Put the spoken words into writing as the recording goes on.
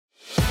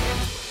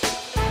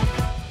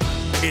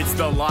It's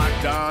the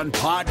Locked On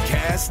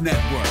Podcast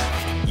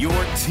Network, your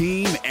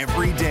team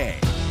every day.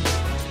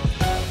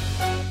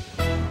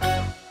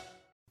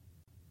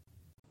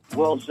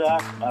 Well,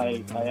 Zach,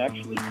 I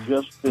actually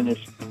just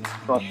finished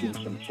crushing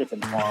some chicken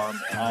parm,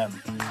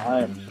 and I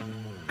am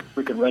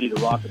freaking ready to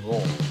rock and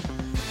roll.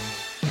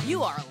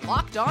 You are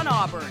Locked On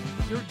Auburn,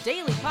 your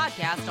daily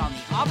podcast on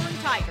the Auburn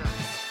Tigers.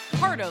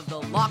 Part of the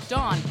Locked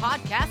On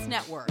Podcast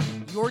Network,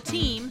 your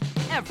team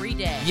every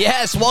day.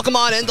 Yes, welcome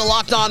on into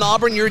Locked On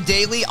Auburn, your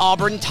daily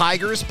Auburn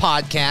Tigers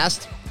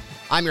podcast.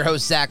 I'm your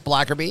host, Zach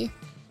Blackerby.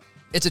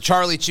 It's a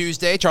Charlie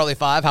Tuesday. Charlie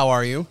 5, how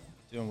are you?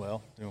 Doing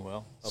well.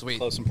 Sweet. Up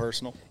close and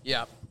personal.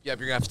 Yep, you're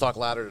going to have to talk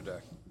louder today.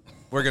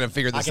 We're going to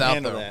figure this I out,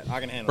 can handle though. that.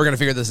 I can handle We're going to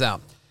figure this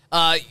out.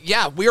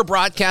 We are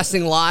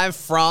broadcasting live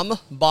from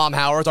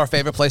Baumhower's, our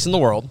favorite place in the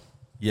world.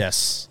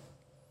 Yes.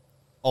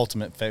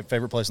 Ultimate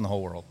favorite place in the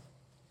whole world.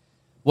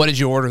 What did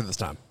you order this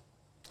time?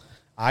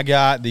 I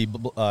got the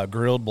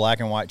grilled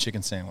black and white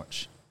chicken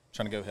sandwich.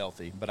 Trying to go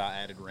healthy, but I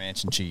added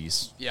ranch and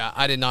cheese. Yeah,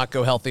 I did not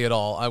go healthy at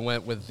all. I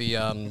went with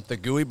the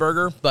gooey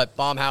burger, but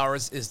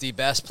Baumhower's is the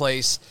best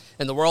place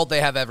in the world. They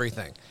have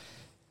everything.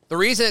 The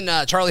reason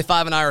Charlie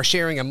 5 and I are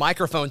sharing a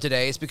microphone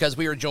today is because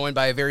we are joined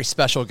by a very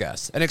special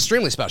guest, an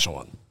extremely special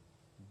one.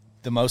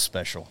 The most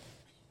special.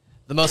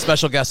 The most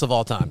special guest of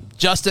all time.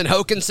 Justin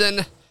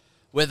Hokanson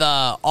with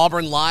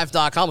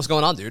AuburnLive.com. What's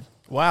going on, dude?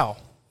 Wow,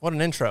 what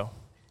an intro.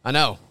 I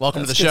know.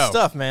 Welcome That's to the show. Good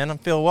stuff, man. I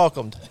feel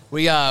welcomed.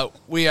 We've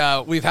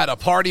had a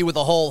party with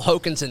the whole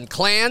Hokanson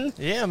clan.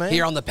 Yeah, man.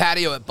 Here on the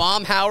patio at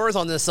Baumhower's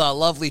on this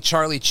lovely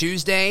Charlie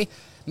Tuesday.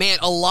 Man,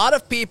 a lot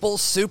of people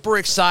super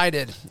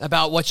excited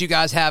about what you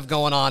guys have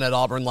going on at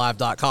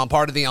AuburnLive.com,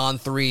 part of the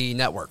On3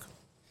 network.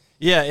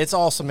 Yeah, it's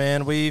awesome,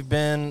 man. We've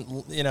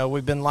been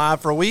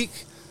live for a week.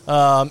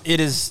 It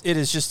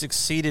has just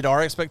exceeded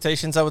our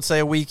expectations, I would say,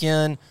 a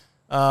weekend.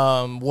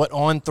 What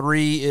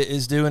On3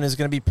 is doing is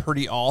going to be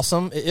pretty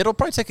awesome. It'll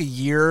probably take a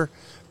year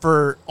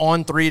for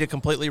On3 to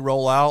completely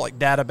roll out, like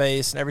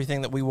database and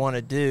everything that we want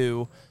to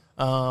do.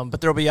 But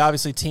there'll be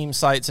obviously team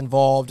sites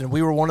involved, and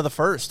we were one of the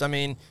first. I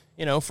mean,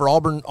 for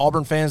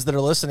Auburn fans that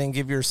are listening,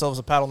 give yourselves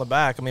a pat on the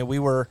back. I mean, we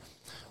were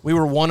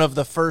one of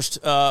the first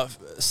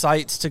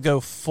sites to go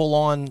full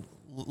on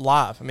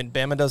live. I mean,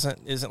 Bama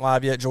isn't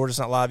live yet. Georgia's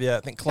not live yet. I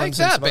think Clemson's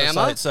Take that,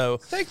 Bama. Bama. So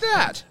take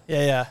that.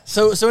 Yeah.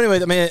 So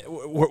anyway, I mean,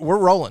 we're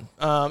rolling,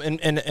 and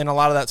a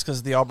lot of that's because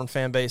of the Auburn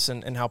fan base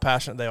and how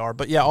passionate they are.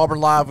 But yeah, Auburn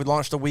Live. We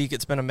launched a week.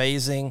 It's been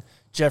amazing.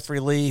 Jeffrey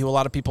Lee, who a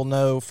lot of people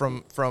know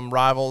from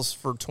Rivals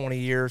for 20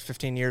 years,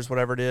 15 years,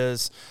 whatever it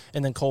is,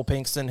 and then Cole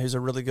Pinkston, who's a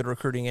really good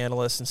recruiting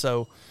analyst. And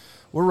so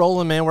we're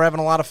rolling, man. We're having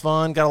a lot of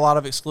fun. Got a lot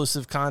of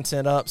exclusive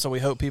content up. So we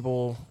hope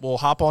people will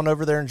hop on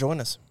over there and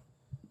join us.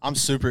 I'm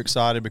super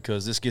excited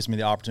because this gives me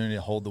the opportunity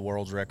to hold the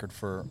world's record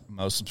for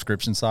most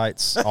subscription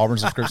sites, Auburn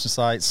subscription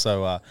sites.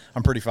 So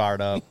I'm pretty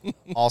fired up.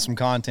 Awesome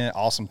content,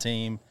 awesome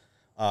team.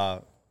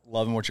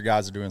 Loving what you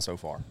guys are doing so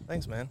far.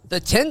 Thanks, man.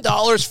 The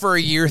 $10 for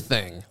a year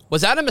thing,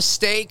 was that a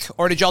mistake,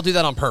 or did y'all do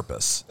that on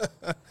purpose?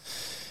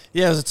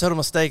 Yeah, it was a total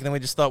mistake, and then we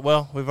just thought,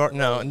 well, we've already,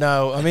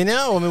 no. I mean,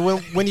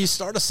 when you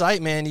start a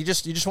site, man, you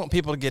just want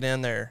people to get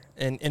in there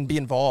and be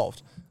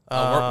involved.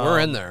 We're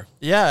in there.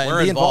 Yeah, we're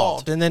and be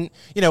involved. And then,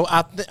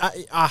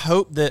 I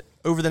hope that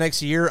over the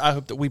next year, I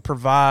hope that we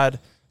provide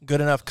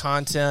good enough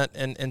content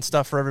and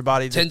stuff for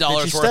everybody.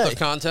 $10 worth of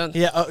content?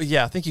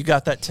 Yeah, I think you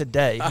got that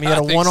today. I mean, you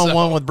had a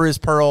one-on-one with Bruce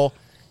Pearl.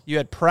 You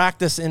had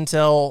practice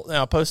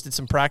intel. Posted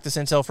some practice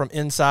intel from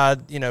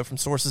inside, from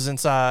sources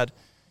inside.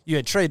 You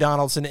had Trey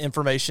Donaldson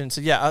information.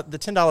 So, yeah, the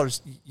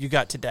 $10 you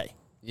got today.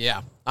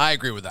 Yeah, I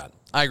agree with that.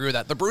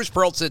 The Bruce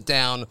Pearl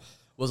sit-down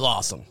was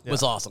awesome.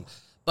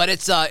 But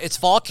it's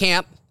fall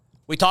camp.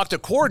 We talked to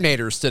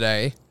coordinators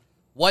today.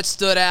 What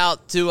stood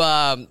out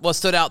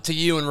to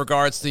you in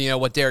regards to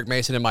what Derek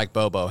Mason and Mike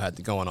Bobo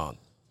had going on?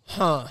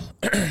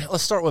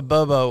 Let's start with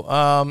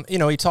Bobo.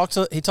 He talked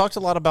a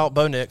lot about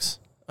Bo Nix.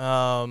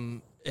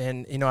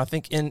 And I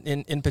think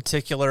in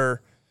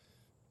particular,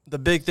 the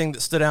big thing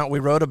that stood out, we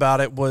wrote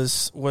about it,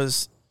 was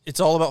it's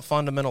all about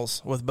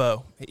fundamentals with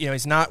Bo.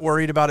 He's not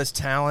worried about his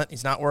talent.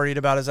 He's not worried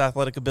about his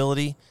athletic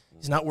ability.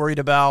 He's not worried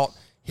about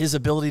his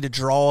ability to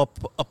draw up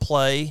a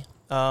play.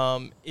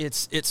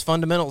 It's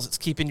fundamentals. It's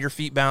keeping your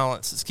feet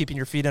balanced. It's keeping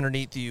your feet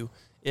underneath you.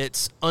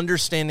 It's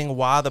understanding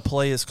why the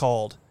play is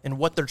called and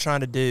what they're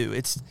trying to do.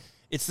 It's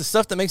the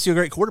stuff that makes you a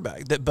great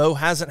quarterback that Bo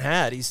hasn't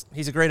had.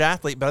 He's a great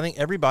athlete, but I think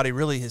everybody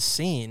really has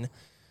seen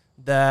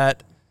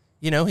that,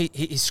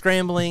 he's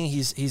scrambling.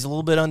 He's a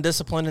little bit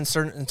undisciplined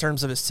in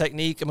terms of his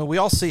technique. I mean, we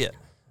all see it.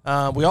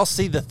 We all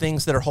see the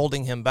things that are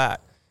holding him back.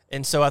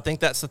 And so I think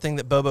that's the thing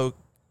that Bobo,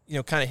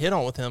 kind of hit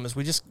on with him is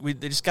they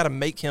just got to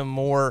make him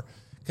more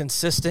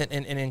consistent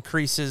and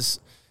increase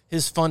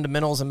his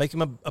fundamentals and make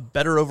him a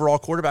better overall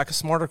quarterback, a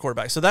smarter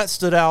quarterback. So that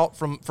stood out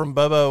from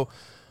Bobo.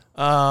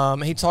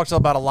 He talked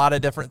about a lot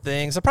of different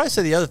things. I'd probably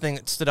say the other thing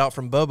that stood out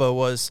from Bobo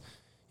was,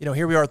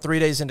 here we are 3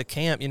 days into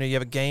camp. You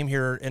have a game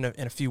here in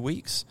a few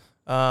weeks.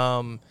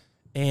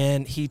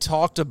 And he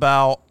talked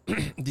about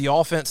the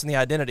offense and the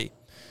identity.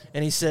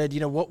 And he said,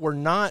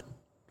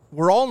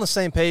 we're all on the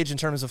same page in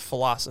terms of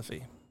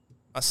philosophy.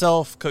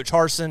 myself, Coach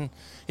Harsin.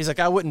 He's like,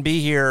 I wouldn't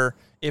be here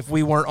if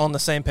we weren't on the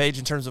same page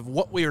in terms of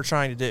what we were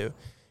trying to do.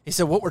 He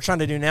said, what we're trying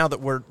to do now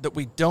that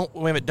we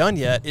haven't done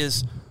yet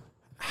is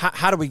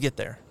how do we get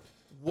there?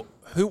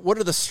 What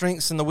are the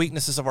strengths and the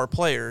weaknesses of our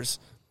players,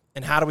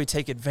 and how do we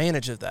take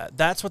advantage of that?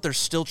 That's what they're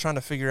still trying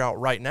to figure out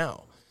right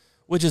now,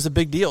 which is a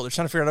big deal. They're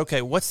trying to figure out,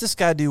 okay, what's this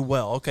guy do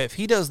well? Okay, if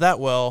he does that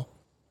well,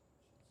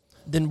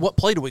 then what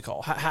play do we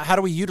call? How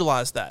do we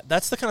utilize that?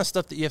 That's the kind of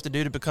stuff that you have to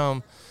do to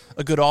become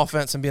a good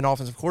offense and be an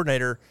offensive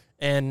coordinator,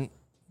 and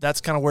that's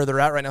kind of where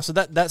they're at right now. So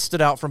that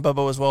stood out from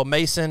Bobo as well.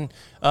 Mason,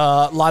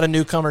 a lot of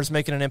newcomers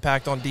making an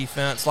impact on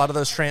defense. A lot of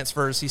those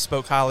transfers he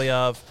spoke highly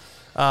of.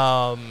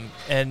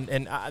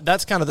 And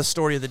that's kind of the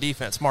story of the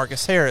defense.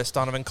 Marcus Harris,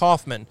 Donovan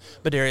Kaufman,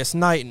 Badarius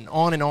Knighton,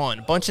 on and on.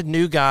 A bunch of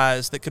new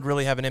guys that could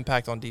really have an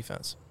impact on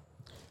defense.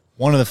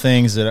 One of the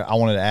things that I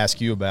wanted to ask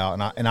you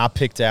about, and I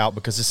picked out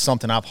because it's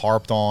something I've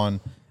harped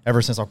on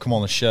ever since I've come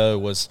on the show,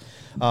 was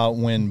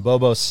when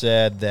Bobo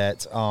said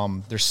that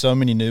there's so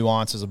many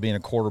nuances of being a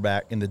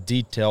quarterback in the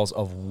details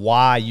of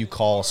why you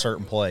call a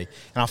certain play.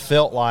 And I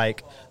felt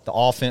like the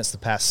offense the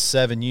past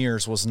 7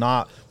 years was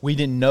not – we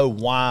didn't know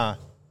why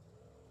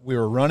we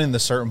were running the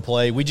certain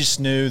play. We just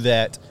knew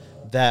that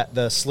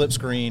the slip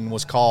screen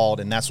was called,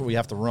 and that's what we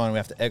have to run. We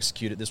have to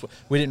execute it this way.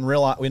 We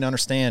didn't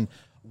understand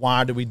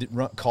why do we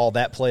call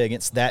that play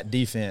against that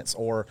defense,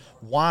 or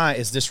why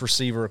is this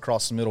receiver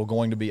across the middle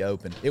going to be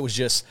open. It was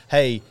just,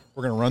 hey,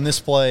 we're going to run this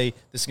play.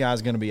 This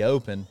guy's going to be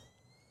open.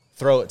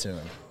 Throw it to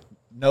him.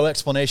 No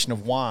explanation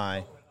of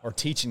why or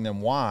teaching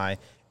them why.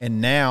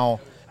 And now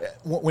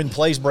when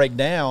plays break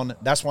down,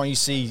 that's why you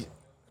see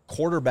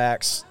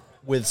quarterbacks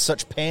with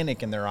such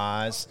panic in their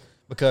eyes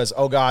because,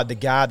 oh, God, the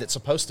guy that's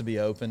supposed to be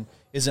open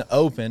isn't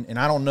open, and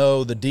I don't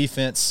know the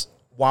defense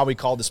why we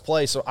called this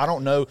play, so I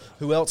don't know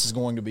who else is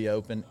going to be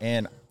open.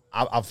 And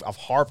I've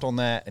harped on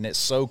that, and it's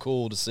so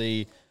cool to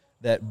see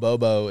that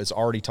Bobo is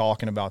already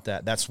talking about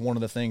that. That's one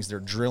of the things they're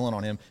drilling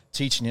on him,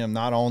 teaching him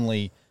not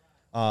only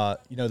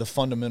the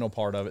fundamental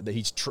part of it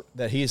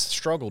that he's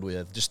struggled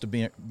with, just to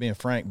being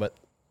frank, but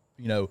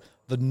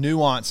the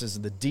nuances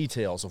and the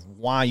details of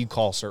why you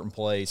call certain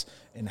plays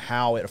and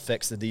how it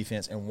affects the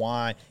defense and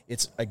why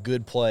it's a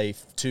good play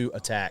to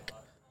attack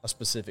a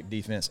specific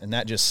defense, and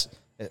that just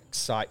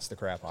excites the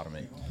crap out of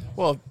me.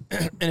 Well,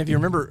 and if you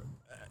remember,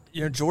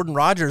 Jordan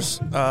Rogers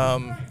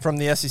from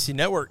the SEC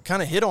Network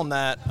kind of hit on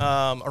that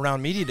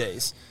around media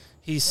days.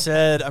 He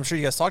said, I'm sure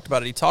you guys talked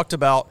about it, he talked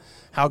about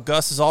how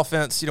Gus's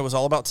offense, was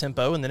all about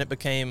tempo, and then it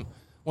became,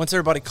 once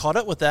everybody caught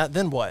up with that,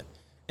 then what?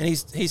 And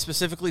he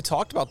specifically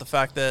talked about the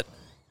fact that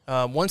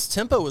once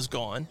tempo was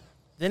gone,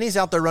 then he's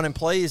out there running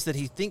plays that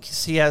he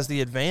thinks he has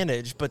the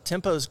advantage, but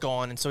tempo's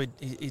gone, and so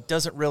he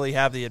doesn't really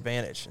have the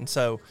advantage. And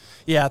so,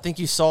 I think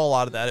you saw a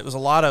lot of that. It was a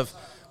lot of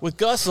 – with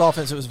Gus's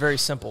offense, it was very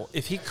simple.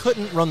 If he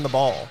couldn't run the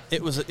ball,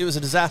 it was a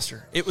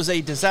disaster. It was a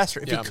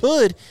disaster. If he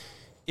could,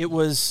 it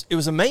was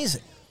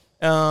amazing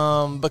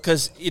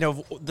because,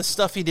 the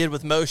stuff he did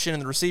with motion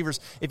and the receivers,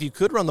 if you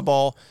could run the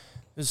ball,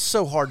 it was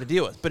so hard to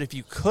deal with. But if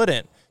you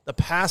couldn't, the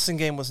passing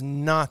game was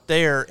not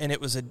there, and it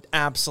was an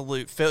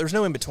absolute failure. There's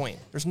no in between.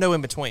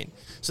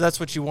 So that's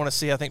what you want to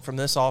see, I think, from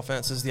this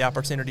offense is the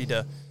opportunity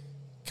to.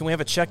 Can we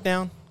have a check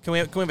down? Can we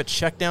have a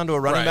check down to a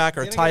running back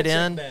or a tight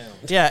end?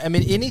 Yeah, I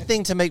mean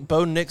anything to make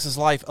Bo Nix's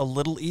life a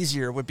little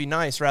easier would be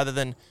nice, rather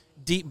than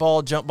deep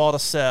ball, jump ball to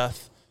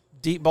Seth,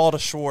 deep ball to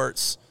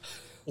Schwartz,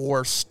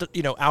 or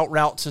out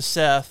route to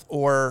Seth,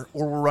 or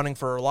we're running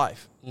for our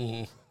life.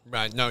 Mm-hmm.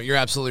 Right. No, you're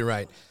absolutely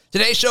right.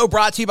 Today's show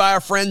brought to you by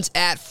our friends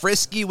at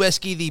Frisky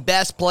Whiskey, the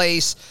best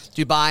place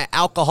to buy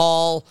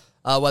alcohol,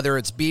 whether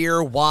it's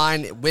beer,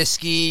 wine,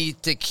 whiskey,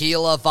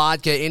 tequila,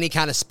 vodka, any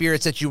kind of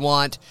spirits that you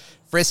want.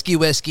 Frisky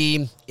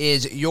Whiskey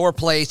is your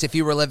place if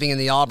you were living in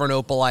the Auburn,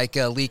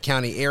 Opelika, Lee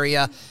County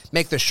area.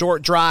 Make the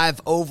short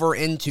drive over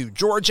into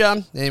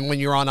Georgia, and when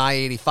you're on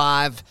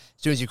I-85, as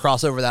soon as you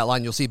cross over that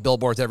line, you'll see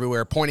billboards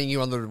everywhere pointing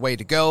you on the way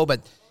to go,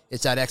 but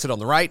it's that exit on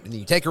the right, and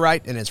then you take a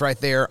right, and it's right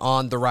there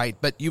on the right.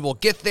 But you will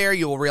get there.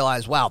 You will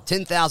realize, wow,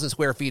 10,000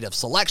 square feet of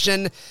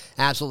selection,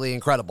 absolutely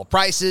incredible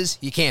prices.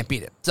 You can't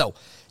beat it. So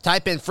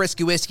type in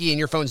Frisky Whiskey in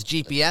your phone's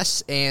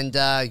GPS,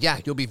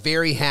 and, you'll be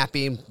very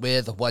happy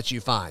with what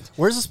you find.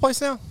 Where's this place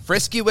now?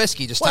 Frisky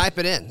Whiskey. Just type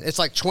it in. It's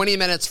like 20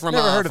 minutes from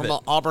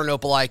Auburn,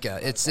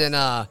 Opelika. It's in,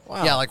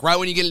 like right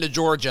when you get into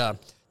Georgia.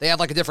 They have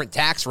like a different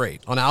tax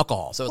rate on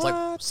alcohol, so it's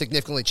like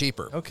significantly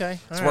cheaper. Okay.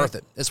 It's worth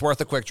it. It's worth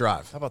the quick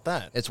drive. How about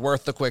that? It's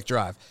worth the quick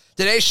drive.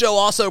 Today's show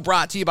also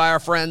brought to you by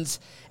our friends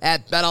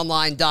at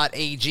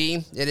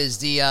betonline.ag. It is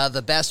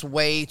the best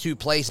way to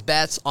place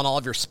bets on all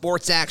of your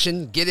sports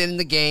action. Get in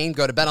the game.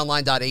 Go to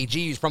betonline.ag.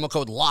 Use promo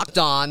code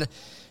LOCKEDON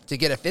to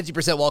get a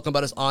 50% welcome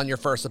bonus on your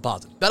first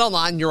deposit.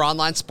 BetOnline, your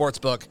online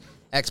sportsbook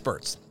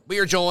experts. We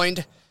are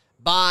joined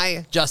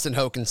by Justin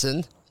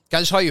Hokanson. Can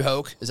I just call you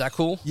Hoke? Is that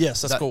cool?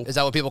 Yes, that's cool. Is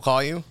that what people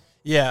call you?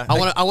 Yeah. I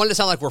want it to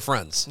sound like we're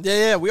friends.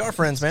 Yeah, we are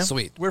friends, man.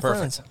 Sweet. We're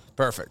friends.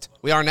 Perfect.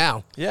 We are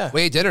now. Yeah.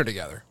 We ate dinner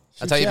together.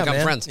 That's how you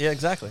become friends. Yeah,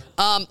 exactly.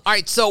 All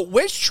right, so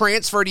which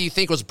transfer do you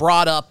think was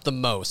brought up the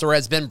most or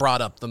has been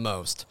brought up the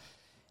most?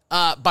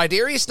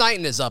 Bidarius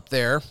Knighton is up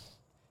there.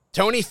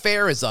 Tony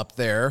Fair is up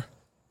there.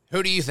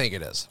 Who do you think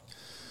it is?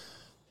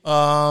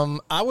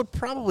 I would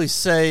probably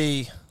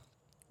say,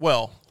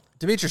 well,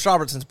 Demetrius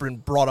Robertson's been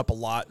brought up a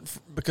lot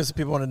because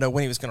people want to know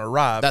when he was going to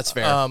arrive. That's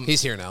fair.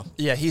 He's here now.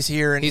 Yeah, he's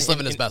here. He's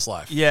living his best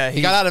life. Yeah.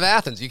 He got out of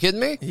Athens. You kidding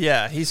me?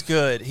 Yeah, he's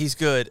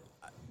good.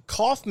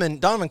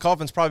 Donovan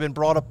Kaufman's probably been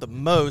brought up the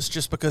most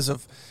just because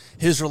of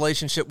his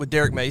relationship with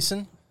Derek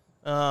Mason,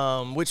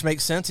 which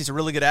makes sense. He's a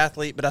really good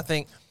athlete, but I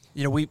think,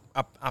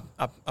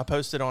 I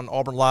posted on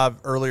Auburn Live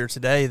earlier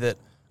today that,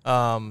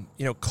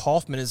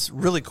 Kaufman has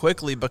really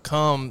quickly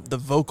become the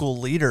vocal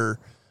leader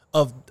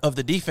of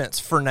the defense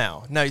for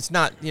now. Now, he's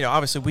not,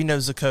 obviously we know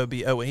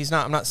Zacoby Owen. He's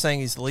not, I'm not saying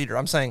he's the leader.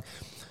 I'm saying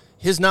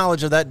his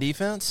knowledge of that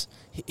defense,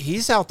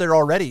 he's out there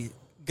already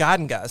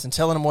guiding guys and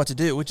telling them what to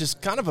do, which is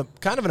kind of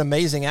an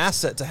amazing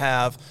asset to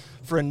have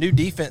for a new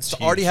defense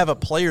to already have a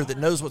player that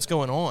knows what's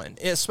going on,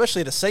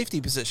 especially at a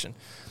safety position.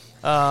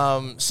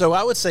 So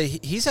I would say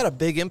he's had a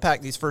big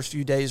impact these first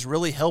few days,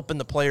 really helping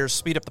the players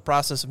speed up the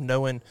process of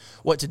knowing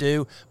what to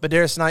do. But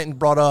Darius Knighton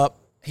brought up,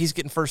 he's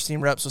getting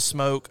first-team reps with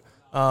Smoke.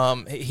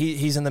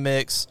 He's in the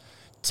mix.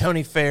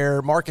 Tony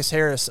Fair, Marcus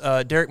Harris.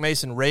 Derek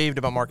Mason raved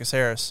about Marcus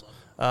Harris.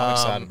 I'm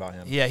excited about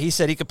him. Yeah, he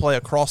said he could play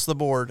across the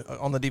board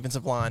on the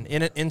defensive line,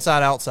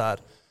 inside, outside.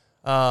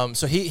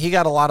 So he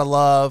got a lot of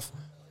love.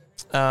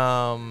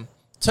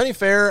 Tony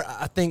Fair,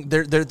 I think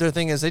their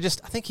thing is I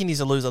think he needs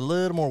to lose a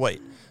little more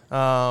weight.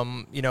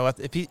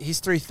 If he's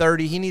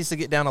 330, he needs to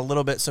get down a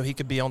little bit so he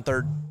could be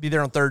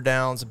there on third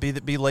downs,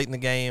 be late in the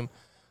game.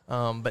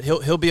 But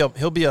he'll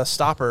be a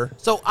stopper.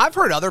 So I've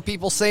heard other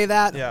people say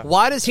that. Yeah.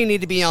 Why does he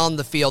need to be on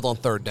the field on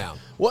third down?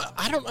 Well,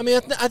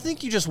 I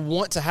think you just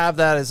want to have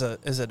that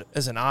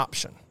as an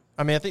option.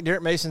 I mean, I think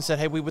Derek Mason said,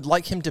 hey, we would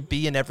like him to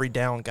be an every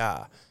down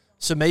guy.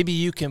 So maybe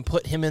you can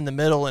put him in the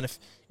middle, and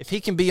if he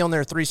can be on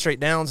there 3 straight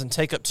downs and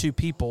take up 2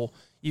 people,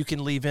 you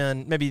can leave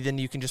in, maybe then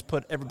you can just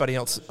put everybody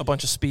else a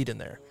bunch of speed in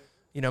there.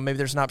 Maybe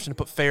there's an option to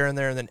put Fair in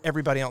there, and then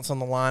everybody else on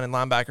the line and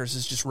linebackers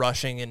is just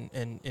rushing,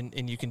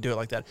 and you can do it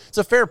like that. It's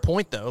a fair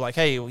point, though. Like,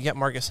 hey, you got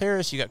Marcus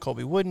Harris, you got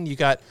Colby Wooden,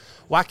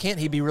 why can't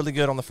he be really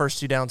good on the first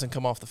 2 downs and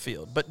come off the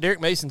field? But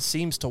Derek Mason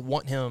seems to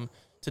want him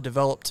to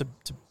develop to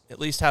at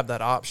least have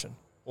that option.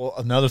 Well,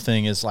 another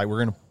thing is, like,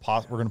 we're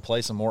gonna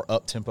play some more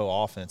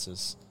up-tempo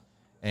offenses,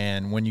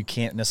 and when you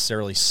can't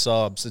necessarily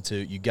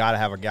substitute, you got to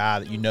have a guy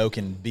that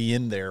can be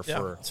in there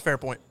for. It's a fair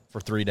point. For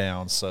 3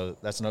 downs. So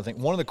that's another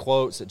thing. One of the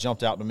quotes that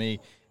jumped out to me,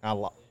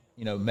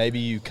 maybe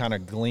you kind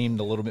of gleamed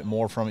a little bit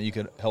more from it. You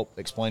could help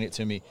explain it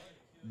to me.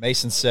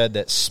 Mason said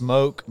that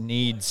Smoke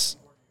needed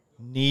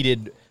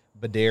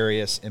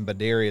Bidarius and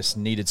Bidarius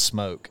needed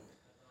Smoke.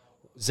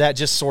 Is that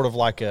just sort of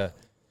like a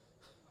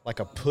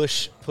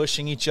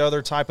pushing each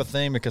other type of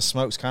thing because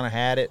Smoke's kind of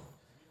had it,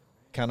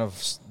 kind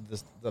of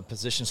the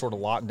position sort of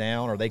locked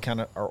down, or they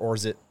kind of, or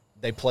is it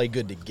they play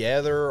good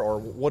together,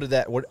 or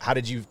how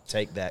did you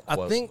take that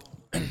quote? I think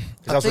because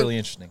that was really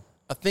interesting.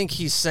 I think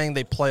he's saying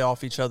they play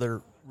off each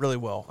other really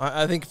well.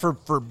 I think for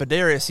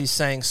Bidarius, he's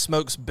saying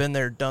Smoke's been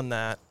there, done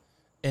that,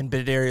 and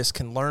Bidarius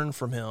can learn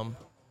from him.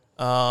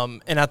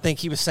 And I think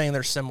he was saying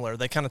they're similar.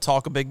 They kind of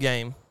talk a big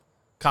game,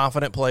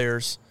 confident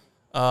players.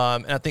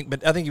 And I think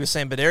he was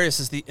saying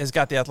Bidarius has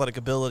got the athletic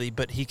ability,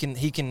 but he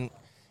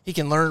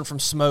can learn from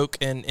Smoke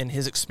and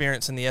his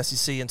experience in the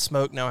SEC. And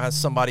Smoke now has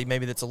somebody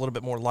maybe that's a little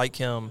bit more like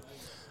him.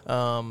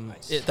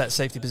 At that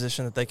safety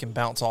position that they can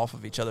bounce off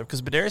of each other,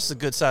 because Bidarius is a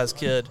good-sized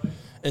kid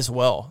as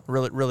well,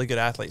 really good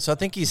athlete. So I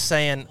think he's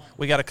saying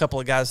we got a couple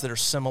of guys that are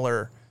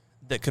similar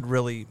that could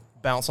really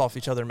bounce off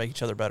each other and make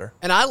each other better.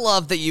 And I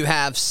love that you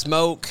have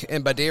Smoke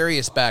and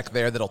Bidarius back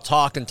there that'll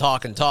talk and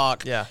talk and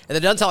talk. Yeah. And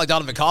it doesn't sound like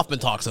Donovan Kaufman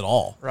talks at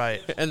all.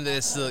 Right. And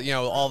this,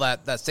 all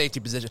that safety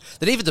position.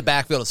 The defensive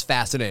backfield is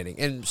fascinating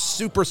and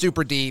super,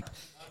 super deep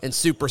and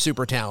super,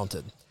 super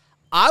talented.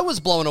 I was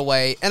blown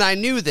away, and I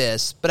knew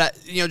this, but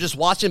just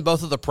watching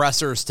both of the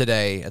pressers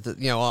today,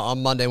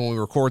 on Monday when we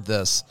record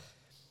this,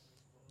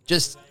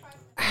 just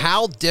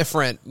how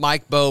different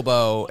Mike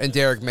Bobo and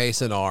Derek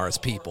Mason are as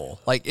people.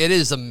 Like, it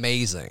is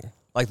amazing.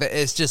 Like,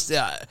 it's just.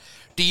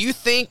 Do you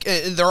think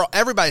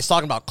everybody's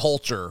talking about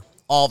culture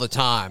all the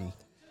time?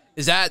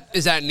 Is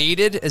that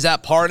needed? Is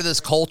that part of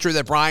this culture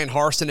that Brian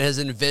Harsin has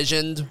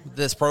envisioned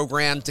this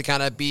program to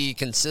kind of be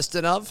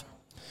consistent of?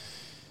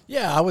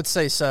 Yeah, I would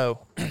say so.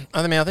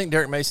 I mean, I think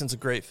Derek Mason's a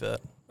great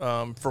fit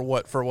for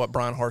what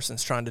Brian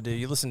Harsin's trying to do.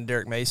 You listen to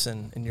Derek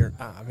Mason,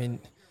 and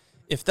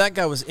if that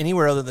guy was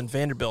anywhere other than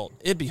Vanderbilt,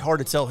 it'd be hard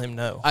to tell him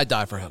no. I'd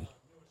die for him.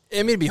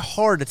 It'd be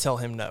hard to tell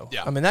him no.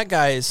 Yeah. I mean, that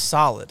guy is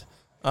solid,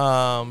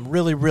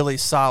 really, really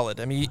solid.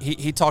 I mean,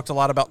 he talked a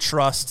lot about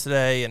trust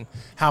today and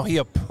how he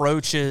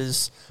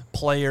approaches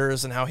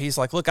players and how he's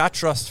like, look, I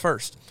trust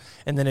first.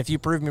 And then if you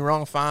prove me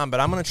wrong, fine, but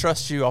I'm going to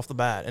trust you off the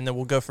bat, and then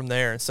we'll go from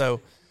there. And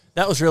so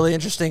that was really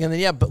interesting. And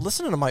then, but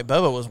listening to Mike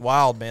Bobo was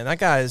wild, man. That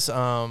guy's,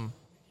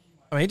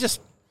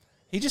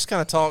 he just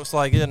kind of talks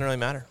like it doesn't really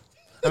matter.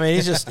 I mean,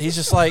 he's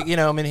just like,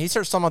 he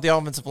starts talking about the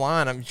offensive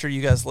line. I'm sure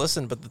you guys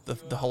listened, but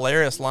the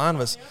hilarious line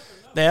was,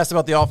 they asked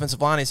about the offensive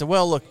line. He said,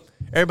 well, look,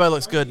 everybody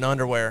looks good in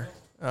underwear.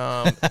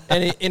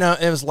 And he,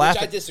 it was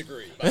laughing. Which I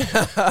disagree.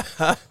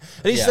 And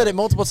he said it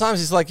multiple times.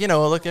 He's like,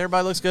 look,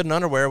 everybody looks good in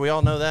underwear. We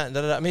all know that. And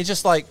I mean,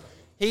 just like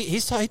he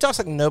talks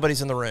like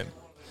nobody's in the room.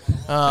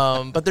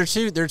 But they're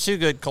two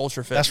good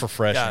culture fit. That's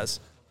refreshing, guys.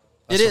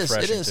 That's it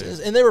refreshing is,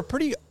 too. and they were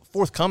pretty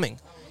forthcoming.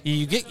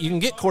 You can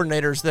get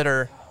coordinators that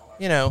are,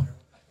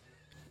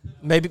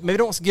 maybe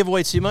don't give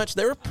away too much.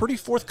 They were pretty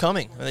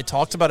forthcoming, and they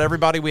talked about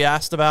everybody we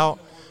asked about.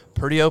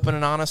 Pretty open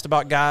and honest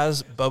about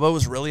guys. Bobo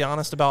was really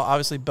honest about,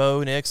 obviously,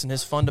 Bo Nix and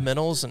his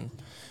fundamentals, and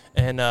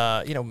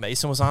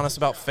Mason was honest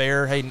about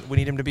Fair. Hey, we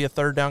need him to be a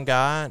third down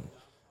guy. And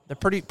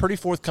they're pretty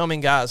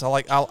forthcoming guys. I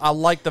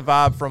like the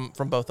vibe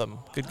from both of them.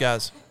 Good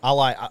guys. I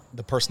like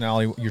the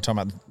personality. You're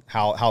talking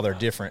about how they're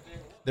different.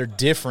 They're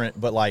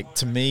different, but like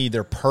to me,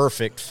 they're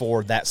perfect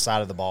for that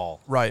side of the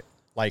ball. Right.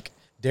 Like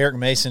Derek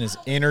Mason is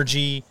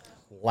energy,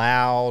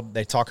 loud.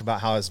 They talk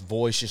about how his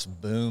voice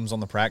just booms on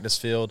the practice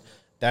field.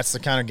 That's the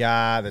kind of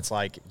guy that's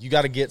like, you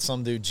got to get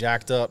some dude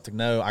jacked up to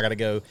know I got to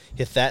go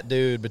hit that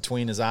dude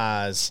between his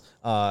eyes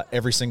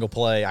every single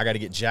play. I got to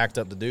get jacked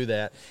up to do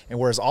that. And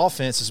whereas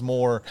offense is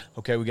more,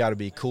 okay, we got to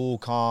be cool,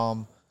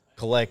 calm,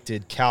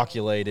 collected,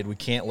 calculated. We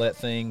can't let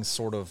things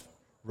sort of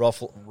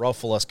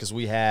ruffle us because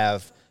we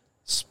have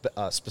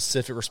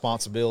specific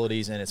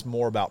responsibilities, and it's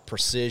more about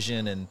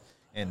precision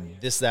and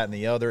this, that, and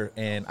the other.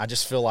 And I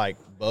just feel like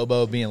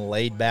Bobo being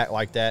laid back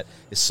like that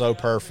is so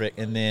perfect.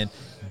 And then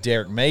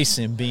Derek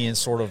Mason being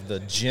sort of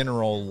the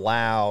general,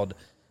 loud,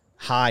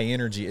 high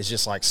energy is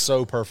just like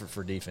so perfect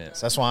for defense.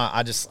 That's why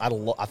I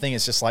think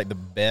it's just like the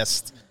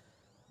best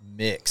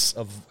mix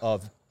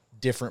of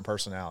different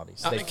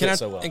personalities. They fit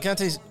so well. And can I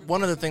tell you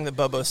one other thing that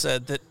Bobo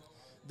said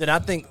that I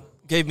think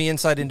gave me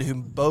insight into who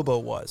Bobo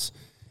was?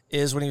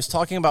 Is when he was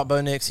talking about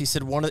Bo Nix, he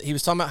said he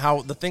was talking about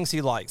how the things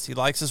he likes. He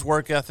likes his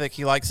work ethic.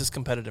 He likes his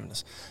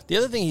competitiveness. The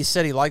other thing he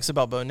said he likes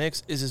about Bo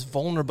Nix is his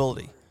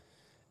vulnerability.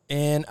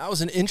 And that was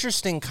an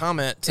interesting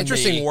comment to me.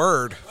 Interesting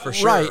word, for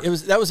sure. Right.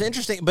 That was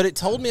interesting, but it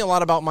told me a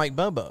lot about Mike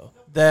Bobo,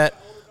 that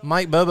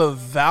Mike Bobo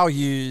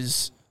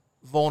values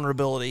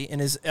vulnerability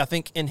and I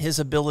think in his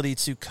ability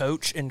to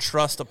coach and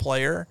trust a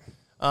player.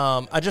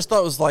 I just thought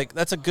it was like,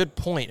 that's a good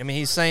point. I mean,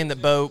 he's saying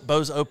that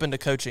Bo's open to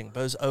coaching.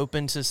 Bo's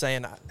open to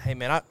saying, hey,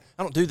 man, I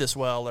don't do this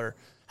well, or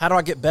how do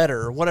I get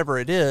better, or whatever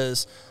it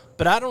is.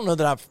 But I don't know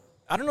that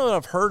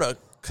I've heard a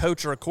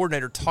coach or a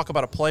coordinator talk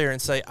about a player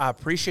and say, I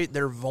appreciate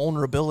their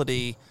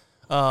vulnerability.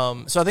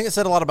 So I think it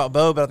said a lot about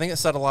Bo, but I think it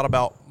said a lot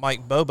about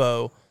Mike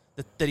Bobo,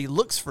 that he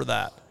looks for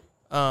that.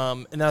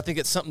 And I think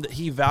it's something that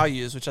he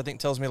values, which I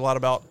think tells me a lot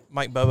about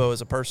Mike Bobo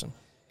as a person.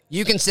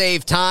 You can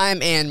save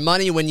time and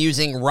money when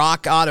using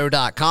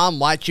rockauto.com.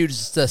 Why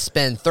choose to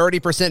spend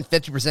 30%,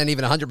 50%,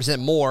 even 100%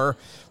 more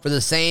for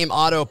the same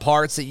auto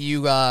parts that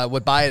you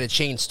would buy at a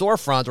chain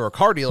storefront or a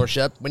car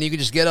dealership when you can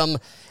just get them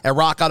at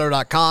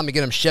rockauto.com and get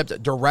them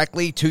shipped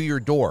directly to your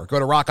door? Go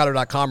to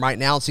rockauto.com right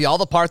now and see all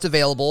the parts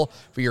available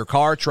for your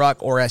car,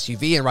 truck, or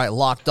SUV, and write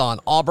Locked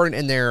On Auburn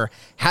in their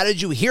How Did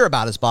You Hear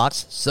About Us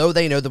box so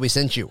they know that we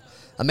sent you.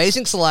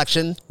 Amazing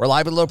selection,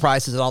 reliably low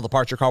prices, and all the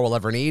parts your car will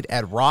ever need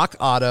at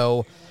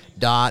rockauto.com.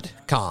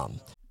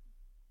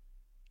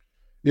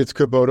 It's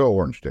Kubota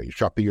Orange Day.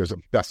 Shop the year's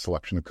best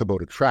selection of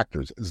Kubota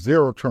tractors,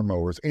 zero-turn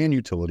mowers, and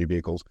utility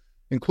vehicles,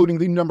 including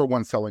the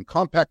 #1 selling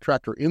compact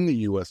tractor in the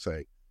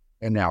USA.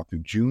 And now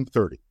through June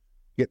 30,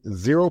 get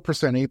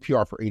 0%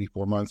 APR for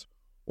 84 months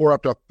or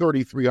up to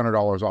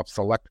 $3,300 off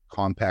select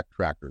compact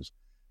tractors.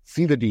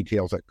 See the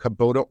details at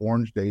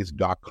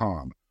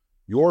KubotaOrangeDays.com.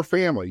 Your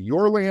family,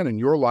 your land, and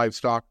your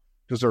livestock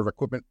deserve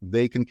equipment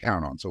they can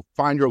count on. So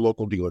find your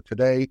local dealer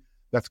today.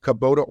 That's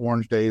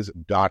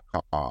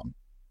KubotaOrangeDays.com.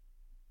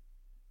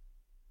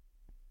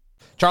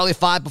 Charlie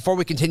 5, before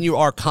we continue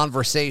our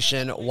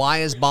conversation, why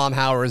is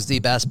Baumhauer's the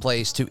best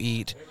place to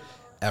eat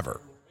ever?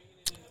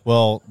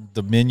 Well,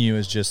 the menu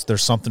is just,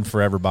 there's something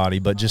for everybody,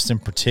 but just in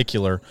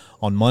particular,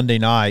 on Monday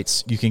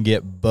nights, you can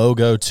get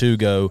BOGO To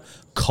Go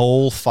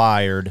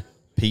coal-fired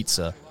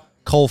pizza.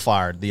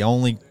 Coal-fired, the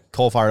only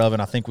coal-fired oven,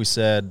 I think we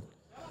said,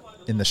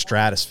 in the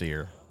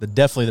stratosphere.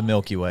 Definitely the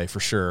Milky Way, for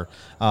sure.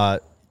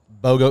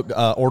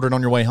 BOGO, order it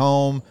on your way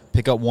home,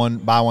 pick up one,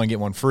 buy one, get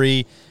one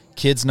free.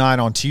 Kids night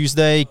on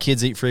Tuesday,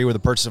 kids eat free with the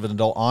purchase of an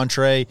adult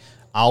entree.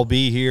 I'll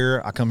be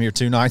here. I come here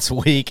 2 nights a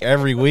week,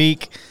 every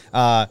week.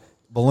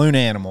 Balloon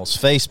animals,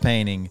 face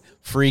painting,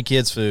 free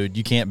kids food.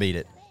 You can't beat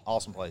it.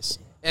 Awesome place.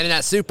 And in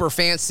that super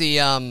fancy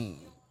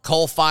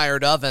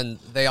coal-fired oven,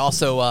 they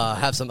also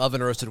have some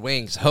oven-roasted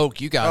wings.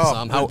 Hoke, you got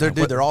some.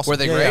 They're awesome. Were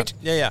they great?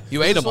 Yeah.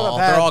 You ate them all.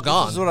 They're all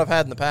gone. This is what I've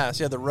had in the past.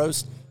 Yeah,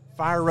 the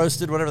fire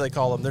roasted, whatever they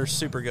call them. They're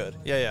super good.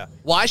 Yeah.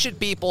 Why should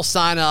people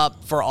sign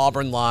up for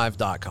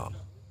auburnlive.com?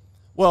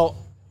 Well,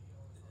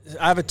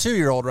 I have a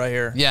 2-year-old right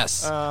here.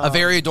 Yes, a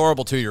very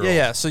adorable 2-year-old.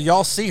 Yeah. So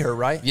y'all see her,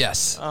 right?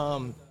 Yes.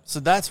 So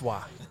that's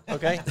why.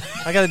 Okay,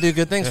 I got to do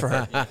good things for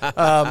her. It's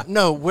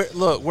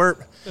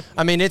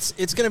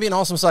going to be an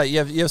awesome site.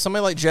 You have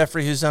somebody like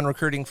Jeffrey who's done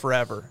recruiting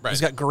forever. Right.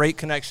 He's got great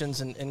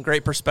connections and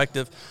great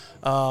perspective.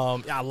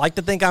 I like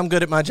to think I'm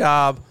good at my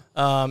job.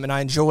 and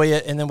I enjoy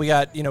it. And then we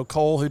got,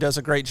 Cole, who does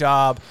a great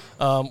job.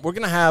 We're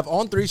going to have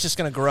On3 is just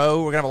going to grow.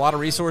 We're going to have a lot of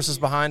resources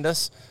behind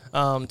us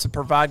to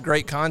provide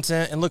great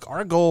content. And look,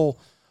 our goal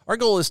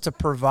is to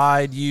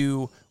provide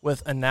you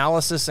with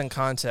analysis and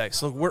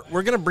context. Look,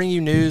 we're going to bring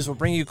you news. We'll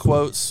bring you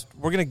quotes.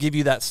 We're going to give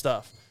you that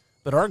stuff.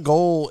 But our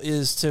goal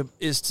is to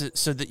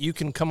so that you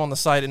can come on the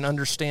site and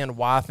understand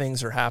why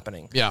things are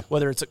happening. Yeah.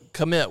 Whether it's a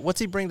commit, what's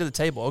he bring to the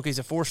table? Okay, he's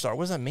a 4-star.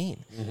 What does that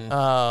mean?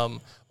 Mm-hmm.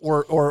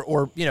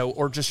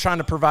 Or just trying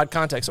to provide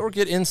context or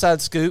get inside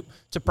scoop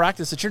to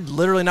practice that you're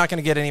literally not going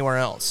to get anywhere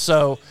else.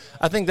 So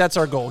I think that's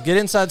our goal. Get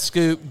inside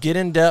scoop, get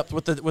in depth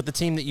with the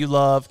team that you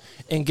love,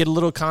 and get a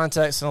little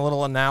context and a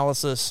little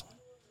analysis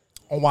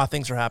on why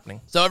things are happening.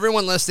 So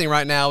everyone listening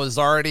right now is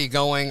already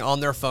going on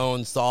their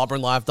phones to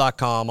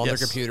auburnlive.com on their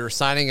computer,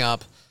 signing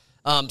up.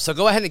 So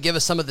go ahead and give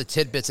us some of the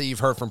tidbits that you've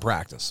heard from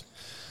practice.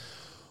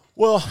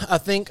 Well, I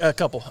think a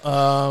couple,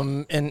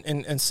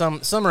 and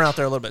some are out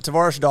there a little bit.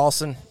 Tavares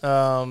Dawson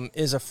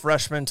is a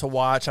freshman to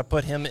watch. I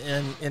put him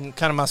in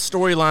kind of my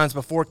storylines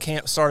before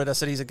camp started. I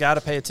said he's a guy to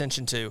pay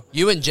attention to.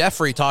 You and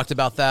Jeffrey talked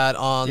about that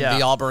on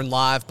the Auburn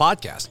Live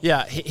podcast.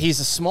 Yeah, he's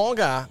a small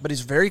guy, but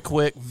he's very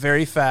quick,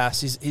 very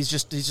fast. He's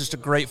just a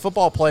great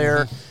football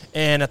player,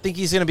 and I think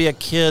he's going to be a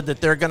kid that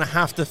they're going to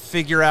have to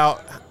figure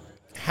out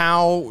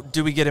how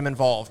do we get him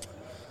involved.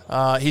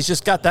 He's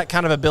just got that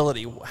kind of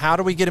ability. How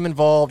do we get him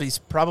involved? He's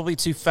probably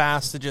too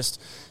fast to just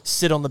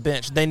sit on the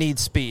bench. They need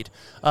speed.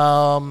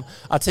 I'll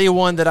tell you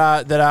one that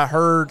I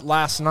heard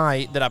last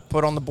night that I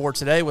put on the board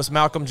today was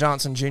Malcolm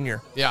Johnson Jr.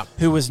 Yeah,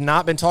 who has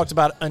not been talked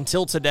about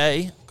until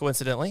today,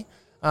 coincidentally.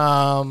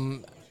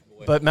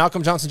 But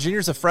Malcolm Johnson Jr.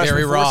 is a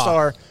freshman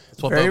 4-star.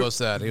 That's what Bobo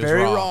said. He was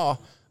very raw.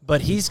 But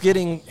he's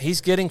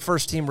getting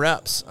first team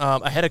reps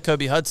ahead of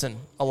Kobe Hudson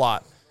a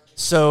lot.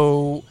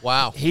 So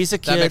wow, he's a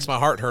kid. That makes my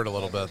heart hurt a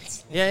little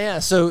bit. Yeah.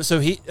 So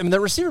the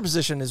receiver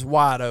position is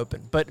wide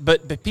open,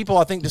 but people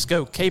I think just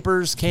go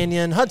Capers,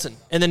 Kenyon, Hudson,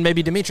 and then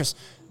maybe Demetrius.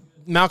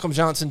 Malcolm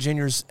Johnson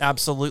Jr. is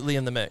absolutely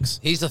in the mix.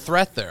 He's a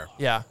threat there.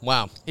 Yeah.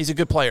 Wow. He's a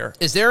good player.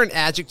 Is there an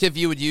adjective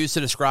you would use to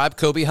describe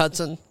Kobe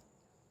Hudson?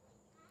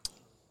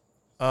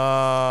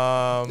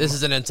 This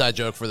is an inside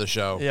joke for the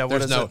show. Yeah.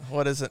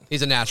 What is it?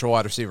 He's a natural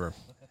wide receiver.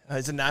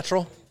 He's a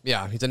natural?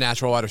 Yeah, he's a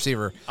natural wide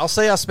receiver. I'll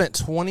say I spent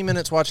 20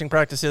 minutes watching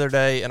practice the other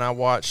day, and I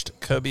watched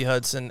Kobe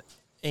Hudson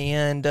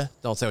and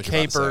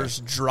Capers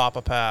drop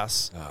a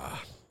pass.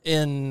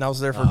 And I was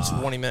there for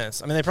 20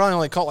 minutes. I mean, they probably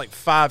only caught like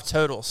 5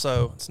 total,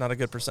 so it's not a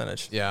good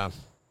percentage. Yeah.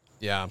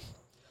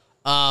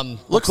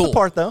 Looks cool. The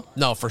part, though.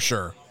 No, for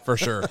sure.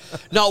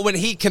 No, when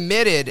he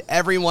committed,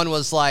 everyone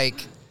was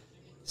like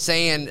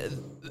saying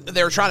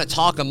they were trying to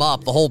talk him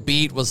up. The whole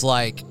beat was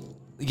like,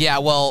 yeah,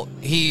 well,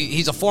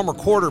 he's a former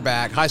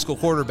quarterback, high school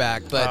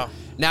quarterback, but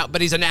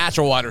he's a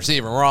natural wide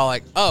receiver. We're all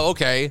like, oh,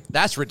 okay,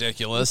 that's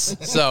ridiculous.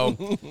 So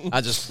we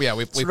played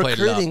it up.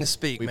 Recruiting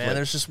speak, man.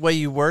 There's just way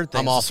you word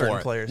things. I'm all to certain for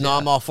it. Players. No,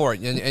 I'm all for it,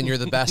 and you're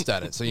the best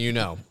at it, so you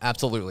know,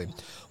 absolutely.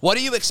 What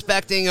are you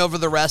expecting over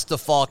the rest of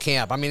fall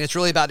camp? I mean, it's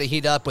really about to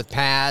heat up with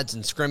pads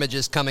and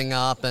scrimmages coming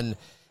up and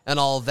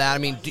all of that. I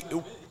mean,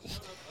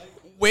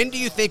 when do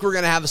you think we're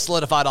going to have a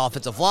solidified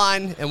offensive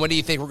line, and when do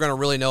you think we're going to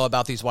really know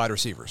about these wide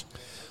receivers?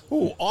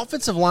 Ooh,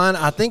 offensive line,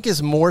 I think,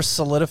 is more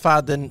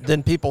solidified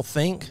than people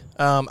think.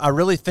 I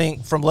really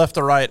think from left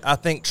to right, I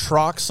think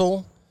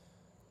Troxel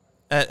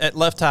at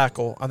left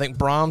tackle. I think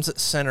Brahms at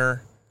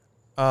center.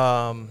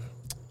 I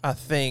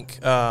think,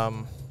 I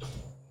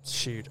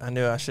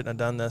knew I shouldn't have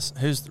done this.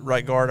 Who's the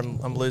right guard?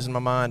 I'm losing my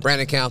mind.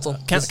 Brandon Council.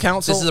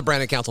 Council. This is a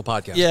Brandon Council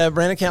podcast. Yeah,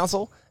 Brandon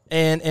Council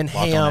and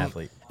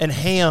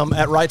Ham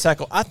at right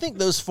tackle. I think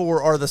those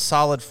 4 are the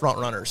solid front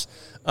runners.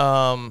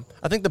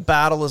 I think the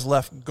battle is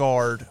left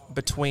guard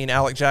between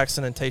Alec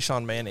Jackson and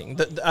Tayshawn Manning.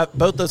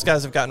 Both those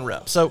guys have gotten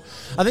reps. So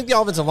I think the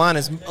offensive line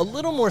is a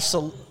little more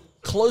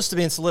close to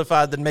being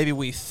solidified than maybe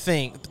we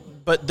think.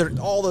 But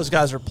all those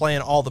guys are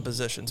playing all the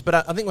positions.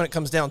 But I think when it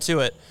comes down to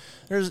it,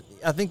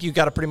 I think you've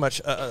got a pretty much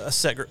a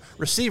set group.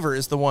 Receiver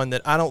is the one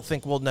that I don't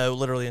think we'll know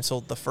literally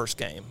until the first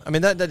game. I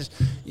mean, that is –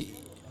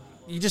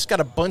 you just got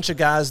a bunch of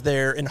guys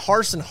there, and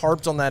Harsin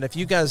harped on that. If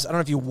you guys – I don't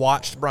know if you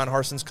watched Brian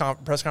Harsin's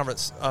press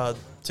conference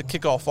to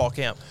kick off fall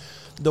camp.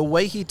 The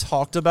way he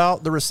talked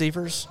about the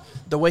receivers,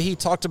 the way he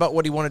talked about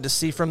what he wanted to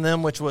see from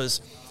them, which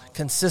was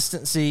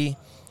consistency,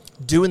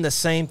 doing the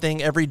same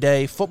thing every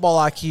day, football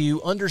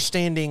IQ,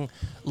 understanding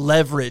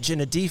leverage in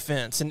a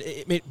defense, and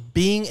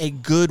being a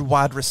good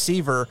wide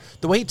receiver,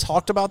 the way he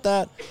talked about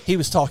that, he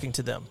was talking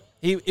to them.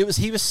 He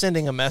was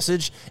sending a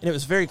message, and it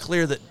was very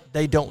clear that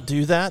they don't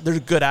do that. They're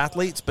good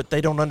athletes, but they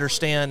don't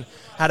understand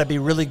how to be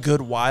really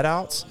good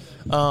wideouts.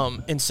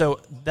 And so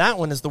that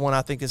one is the one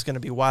I think is going to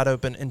be wide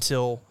open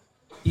until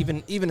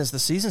even as the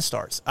season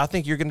starts. I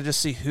think you're going to just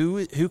see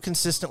who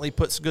consistently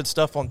puts good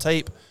stuff on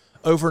tape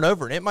over and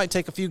over, and it might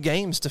take a few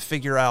games to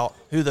figure out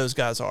who those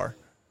guys are.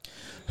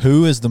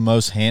 Who is the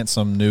most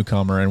handsome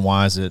newcomer, and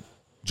why is it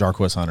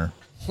Jarquez Hunter?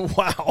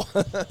 Wow.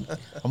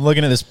 I'm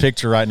looking at this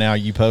picture right now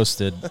you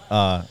posted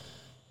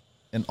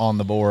on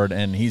the board,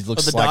 and he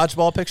looks the like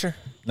dodgeball picture?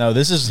 No,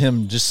 this is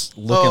him just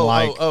looking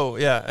like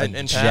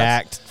and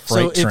jacked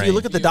freight So train. if you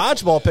look at the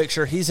dodgeball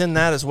picture, he's in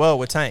that as well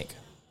with Tank.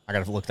 I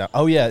got to look that.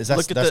 Oh yeah,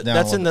 Look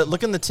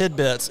in the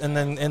tidbits, and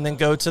then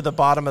go to the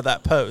bottom of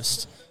that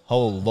post.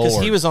 Oh Lord, because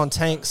he was on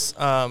Tank's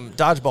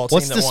dodgeball team.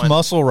 What's that this won.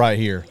 muscle right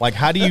here? Like,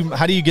 how do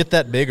you get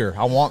that bigger?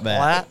 I want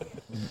that. Flat.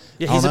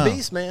 Yeah, he's a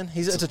beast, man.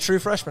 It's a true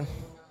freshman.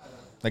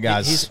 The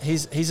guy's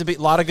he's a beast.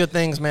 A lot of good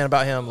things, man,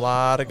 about him. A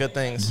lot of good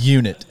things.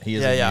 Unit. He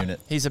is a unit.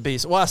 He's a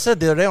beast. Well, I said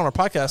the other day on our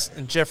podcast,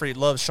 and Jeffrey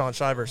loves Sean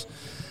Shivers.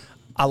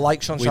 I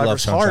like Sean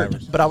Shivers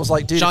hard, but I was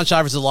like, dude, Sean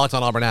Shivers is a locked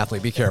on Auburn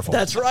athlete. Be careful.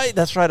 That's right.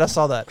 I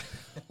saw that.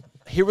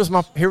 Here was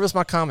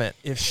my comment.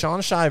 If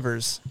Sean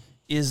Shivers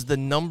is the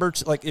number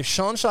two, like if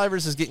Sean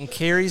Shivers is getting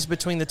carries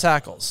between the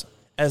tackles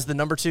as the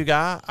number 2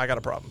 guy, I got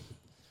a problem.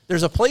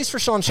 There's a place for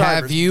Sean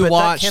Shivers. Have you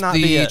watched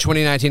the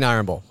 2019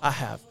 Iron Bowl? I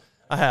have.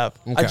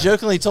 Okay. I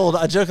jokingly told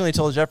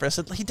Jeffrey, I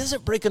said, he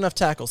doesn't break enough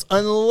tackles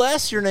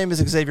unless your name is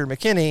Xavier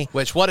McKinney.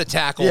 Which, what a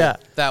tackle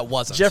that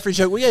wasn't. Jeffrey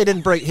joked, he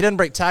didn't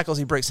break tackles,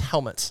 he breaks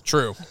helmets.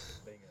 True.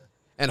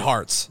 And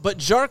hearts. But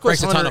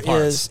Jarquez Hunter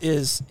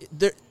is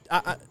there.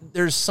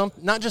 There's some,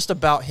 not just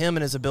about him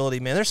and his ability,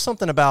 man. There's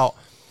something about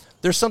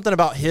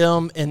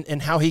him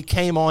and how he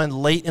came on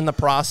late in the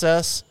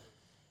process.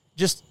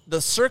 Just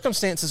the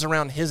circumstances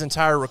around his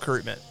entire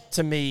recruitment,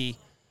 to me,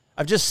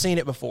 I've just seen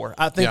it before.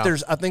 I think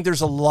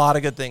there's a lot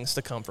of good things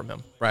to come from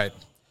him. Right.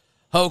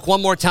 Hoke,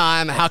 one more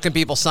time, how can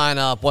people sign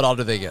up? What all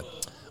do they get?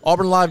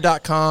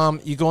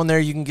 AuburnLive.com. You go in there,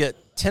 you can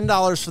get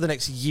 $10 for the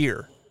next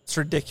year. It's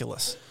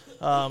ridiculous.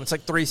 It's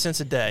like 3 cents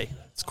a day.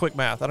 It's quick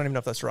math. I don't even know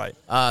if that's right.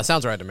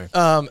 Sounds right to me.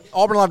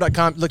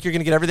 AuburnLive.com. Look, you're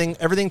going to get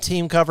everything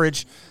team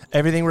coverage,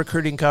 everything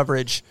recruiting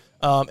coverage,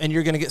 and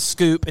you're going to get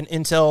scoop and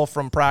intel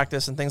from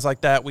practice and things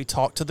like that. We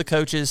talk to the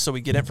coaches, so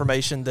we get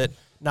information that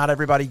not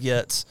everybody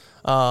gets.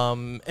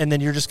 And then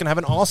you're just going to have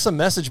an awesome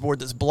message board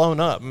that's blown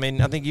up. I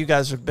mean, I think you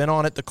guys have been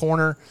on it, the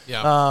corner.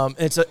 Yeah.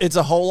 It's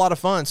a whole lot of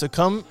fun. So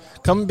come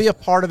be a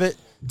part of it.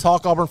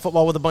 Talk Auburn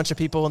football with a bunch of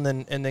people,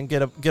 and then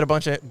get a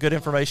bunch of good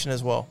information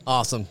as well.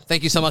 Awesome.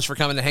 Thank you so much for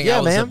coming to hang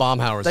out with us at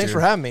Baumhauer's. Thanks for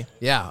having me.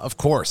 Yeah, of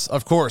course.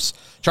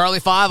 Charlie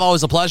 5,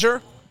 always a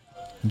pleasure.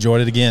 Enjoyed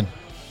it again.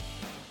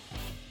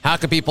 How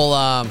can people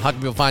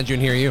find you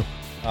and hear you?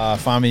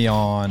 Find me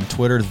on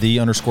Twitter,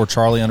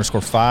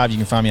 _Charlie_5. You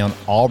can find me on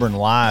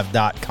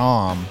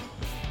auburnlive.com.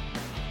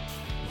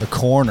 The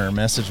corner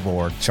message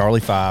board,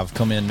 Charlie 5.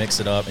 Come in, mix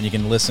it up, and you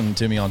can listen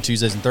to me on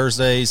Tuesdays and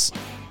Thursdays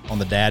on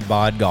the Dad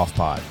Bod Golf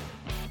Pod.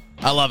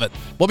 I love it.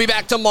 We'll be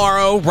back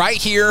tomorrow right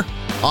here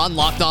on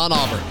Locked On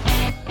Auburn.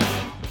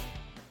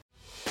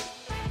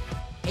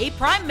 Hey,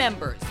 Prime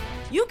members,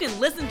 you can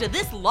listen to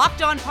this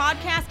Locked On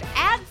podcast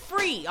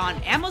ad-free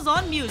on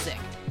Amazon Music.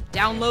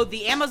 Download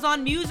the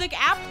Amazon Music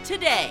app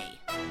today.